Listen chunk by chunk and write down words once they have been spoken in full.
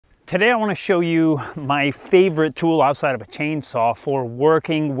Today I want to show you my favorite tool outside of a chainsaw for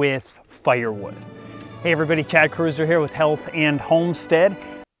working with firewood. Hey everybody, Chad Cruiser here with Health and Homestead.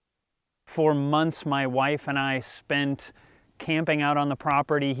 For months my wife and I spent camping out on the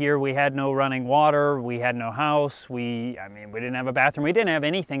property here. We had no running water, we had no house, we didn't have a bathroom, we didn't have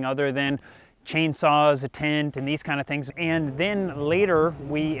anything other than chainsaws, a tent, and these kind of things. And then later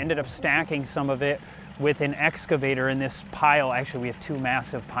we ended up stacking some of it with an excavator in this pile. Actually, we have two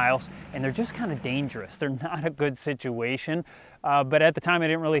massive piles, and they're just kind of dangerous. They're not a good situation, but at the time I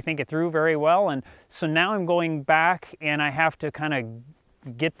didn't really think it through very well. And so now I'm going back and I have to kind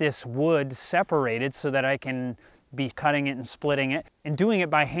of get this wood separated so that I can be cutting it and splitting it. And doing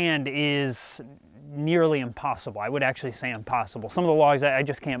it by hand is nearly impossible. I would actually say impossible. Some of the logs I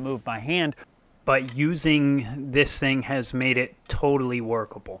just can't move by hand, but using this thing has made it totally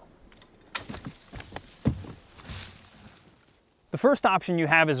workable. The first option you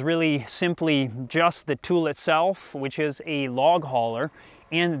have is really simply just the tool itself, which is a log hauler.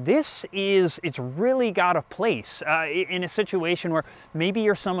 And it's really got a place in a situation where maybe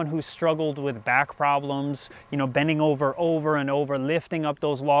you're someone who's struggled with back problems, you know, bending over and over, lifting up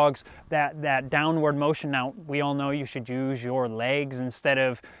those logs, that downward motion. Now, we all know you should use your legs instead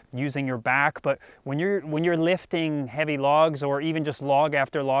of using your back, but when you're lifting heavy logs or even just log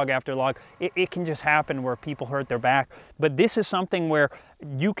after log after log, it can just happen where people hurt their back. But this is something where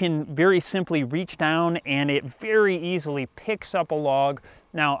you can very simply reach down and it very easily picks up a log.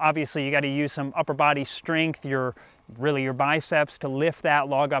 Now, obviously, you got to use some upper body strength, your biceps to lift that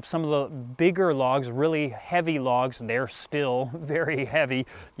log up. Some of the bigger logs, really heavy logs, they're still very heavy.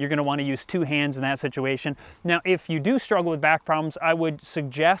 You're going to want to use two hands in that situation. Now, if you do struggle with back problems, I would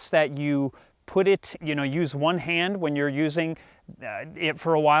suggest that you put it, use one hand when you're using it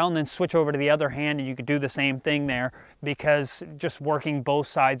for a while and then switch over to the other hand, and you could do the same thing there, because just working both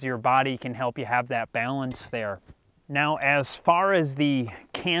sides of your body can help you have that balance there. Now, as far as the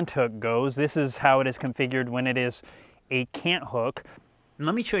cant hook goes, this is how it is configured when it is a cant hook. And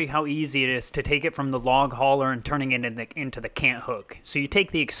let me show you how easy it is to take it from the log hauler and turning it into the cant hook. So you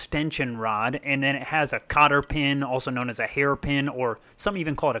take the extension rod, and then it has a cotter pin, also known as a hairpin, or some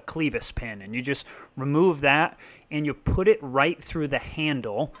even call it a clevis pin. And you just remove that, and you put it right through the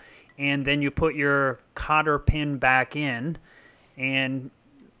handle, and then you put your cotter pin back in, and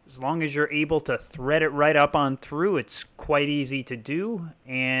as long as you're able to thread it right up on through, it's quite easy to do,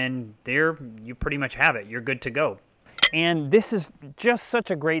 and there you pretty much have it. You're good to go. And this is just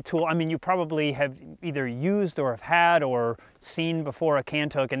such a great tool. I mean, you probably have either used or have had or seen before a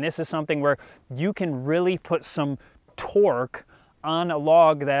cant hook, and this is something where you can really put some torque on a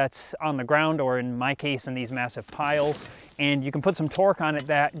log that's on the ground, or in my case, in these massive piles, and you can put some torque on it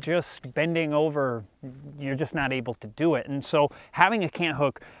that just bending over, you're just not able to do it. And so having a cant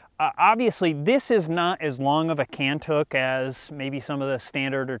hook, obviously this is not as long of a cant hook as maybe some of the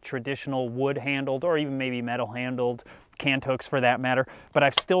standard or traditional wood handled, or even maybe metal handled cant hooks for that matter, but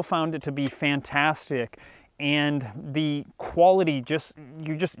I've still found it to be fantastic. And the quality,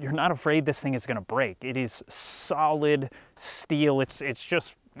 you're not afraid this thing is going to break. It is solid steel.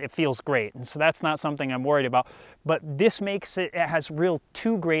 It feels great. And so that's not something I'm worried about. But this makes it has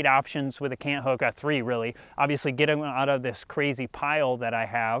two great options with a cant hook, three really. Obviously getting out of this crazy pile that I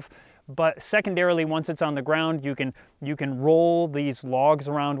have. But secondarily, once it's on the ground, you can roll these logs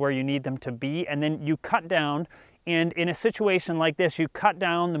around where you need them to be, and then you cut down. And in a situation like this, you cut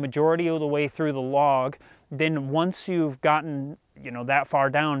down the majority of the way through the log. Then once you've gotten, that far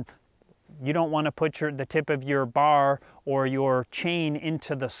down, you don't want to put the tip of your bar or your chain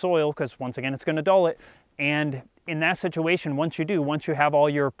into the soil, because once again, it's going to dull it. And in that situation, once you have all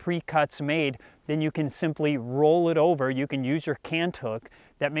your pre-cuts made, then you can simply roll it over. You can use your cant hook.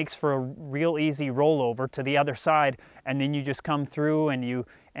 That makes for a real easy rollover to the other side, and then you just come through and you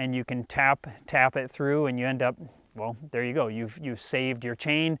can tap it through, and you end up, well, there you go. You've saved your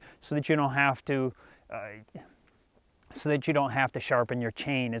chain so that you don't have to sharpen your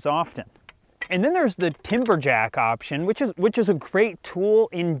chain as often. And then there's the timberjack option, which is a great tool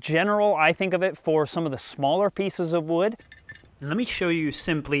in general. I think of it for some of the smaller pieces of wood. Let me show you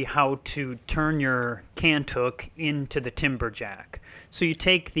simply how to turn your cant hook into the timberjack. So you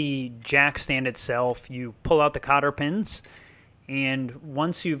take the jack stand itself, you pull out the cotter pins, and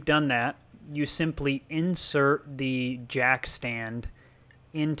once you've done that, you simply insert the jack stand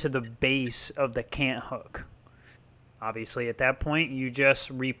into the base of the cant hook. Obviously, at that point, you just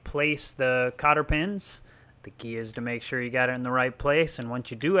replace the cotter pins. The key is to make sure you got it in the right place, and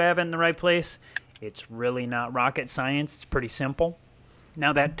once you do have it in the right place, it's really not rocket science. It's pretty simple.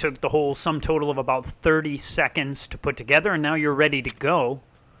 Now that took the whole sum total of about 30 seconds to put together, and now you're ready to go.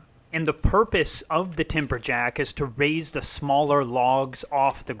 And the purpose of the timberjack is to raise the smaller logs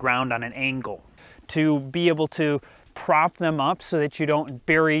off the ground on an angle, to be able to prop them up so that you don't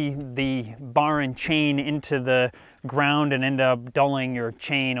bury the bar and chain into the ground and end up dulling your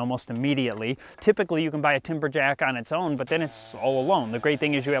chain almost immediately. Typically you can buy a timberjack on its own, but then it's all alone. The great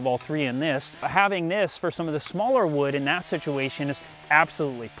thing is you have all three in this. Having this for some of the smaller wood in that situation is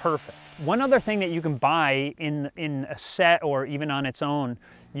absolutely perfect. One other thing that you can buy in a set or even on its own,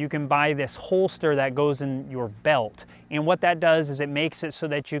 you can buy this holster that goes in your belt. And what that does is it makes it so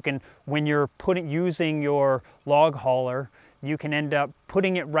that you can, when you're using your log hauler, you can end up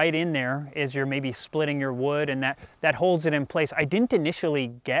putting it right in there as you're maybe splitting your wood, and that holds it in place. I didn't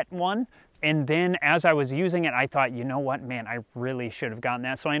initially get one, and then as I was using it, I thought, you know what, man, I really should have gotten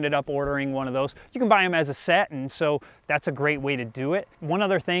that. So I ended up ordering one of those. You can buy them as a set, and so that's a great way to do it. One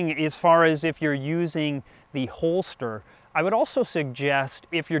other thing, as far as if you're using the holster, I would also suggest,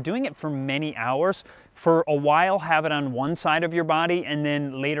 if you're doing it for many hours, for a while have it on one side of your body and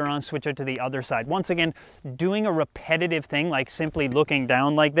then later on switch it to the other side. Once again, doing a repetitive thing like simply looking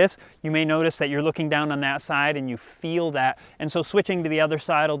down like this, you may notice that you're looking down on that side and you feel that. And so switching to the other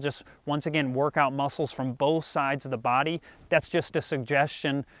side will just, once again, work out muscles from both sides of the body. That's just a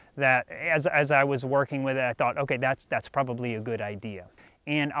suggestion that as I was working with it, I thought, okay, that's probably a good idea.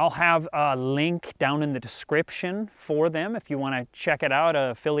 And I'll have a link down in the description for them if you want to check it out,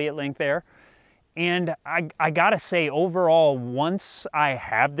 an affiliate link there. And I gotta say, overall, once I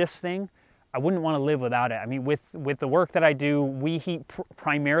have this thing, I wouldn't want to live without it. I mean, with the work that I do, we heat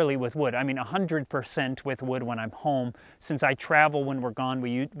primarily with wood. I mean, 100% with wood when I'm home. Since I travel when we're gone,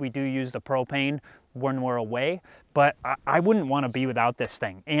 we do use the propane when we're away. But I wouldn't want to be without this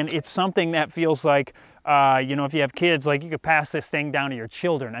thing. And it's something that feels like, you know, if you have kids, like you could pass this thing down to your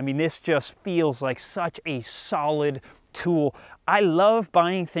children. I mean, this just feels like such a solid tool. I love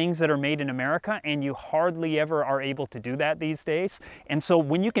buying things that are made in America, and you hardly ever are able to do that these days. And so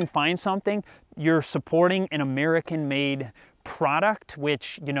when you can find something, you're supporting an American-made product,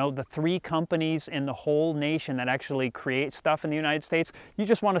 which, you know, the 3 companies in the whole nation that actually create stuff in the United States, you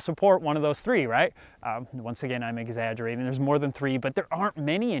just want to support one of those 3, right? Once again, I'm exaggerating. There's more than 3, but there aren't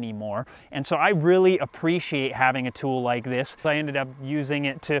many anymore. And so I really appreciate having a tool like this. I ended up using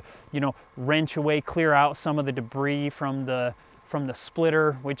it to, you know, wrench away, clear out some of the debris from the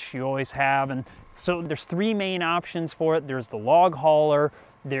splitter, which you always have. And so there's 3 main options for it. There's the log hauler,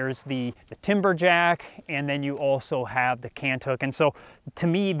 there's the timberjack, and then you also have the cant hook. And so to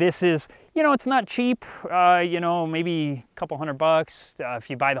me, this is, you know, it's not cheap, you know, maybe a couple $100.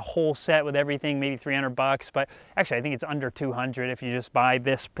 If you buy the whole set with everything, maybe $300. But actually, I think it's under 200 if you just buy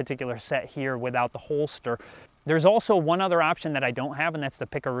this particular set here without the holster. There's also one other option that I don't have, and that's the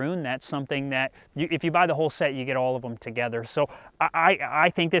pickaroon. That's something that, if you buy the whole set, you get all of them together. So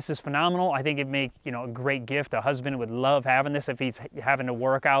I think this is phenomenal. I think it'd make, you know, a great gift. A husband would love having this if he's having to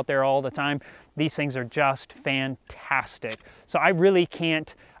work out there all the time. These things are just fantastic. So I really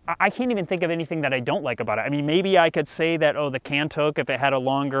can't even think of anything that I don't like about it. I mean, maybe I could say that, oh, the cant hook, if it had a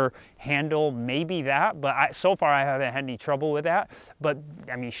longer handle, maybe that, but so far I haven't had any trouble with that. But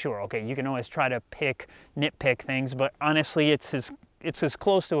I mean, sure, okay, you can always try to nitpick things, but honestly, it's as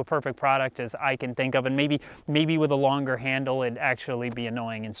close to a perfect product as I can think of, and maybe with a longer handle, it'd actually be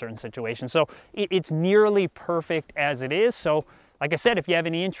annoying in certain situations. So it's nearly perfect as it is. So like I said, if you have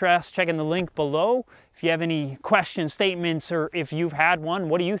any interest, check in the link below. If you have any questions, statements, or if you've had one,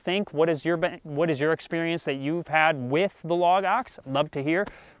 what do you think? What is your experience that you've had with the log ox? I'd love to hear.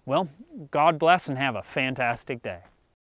 Well, God bless and have a fantastic day.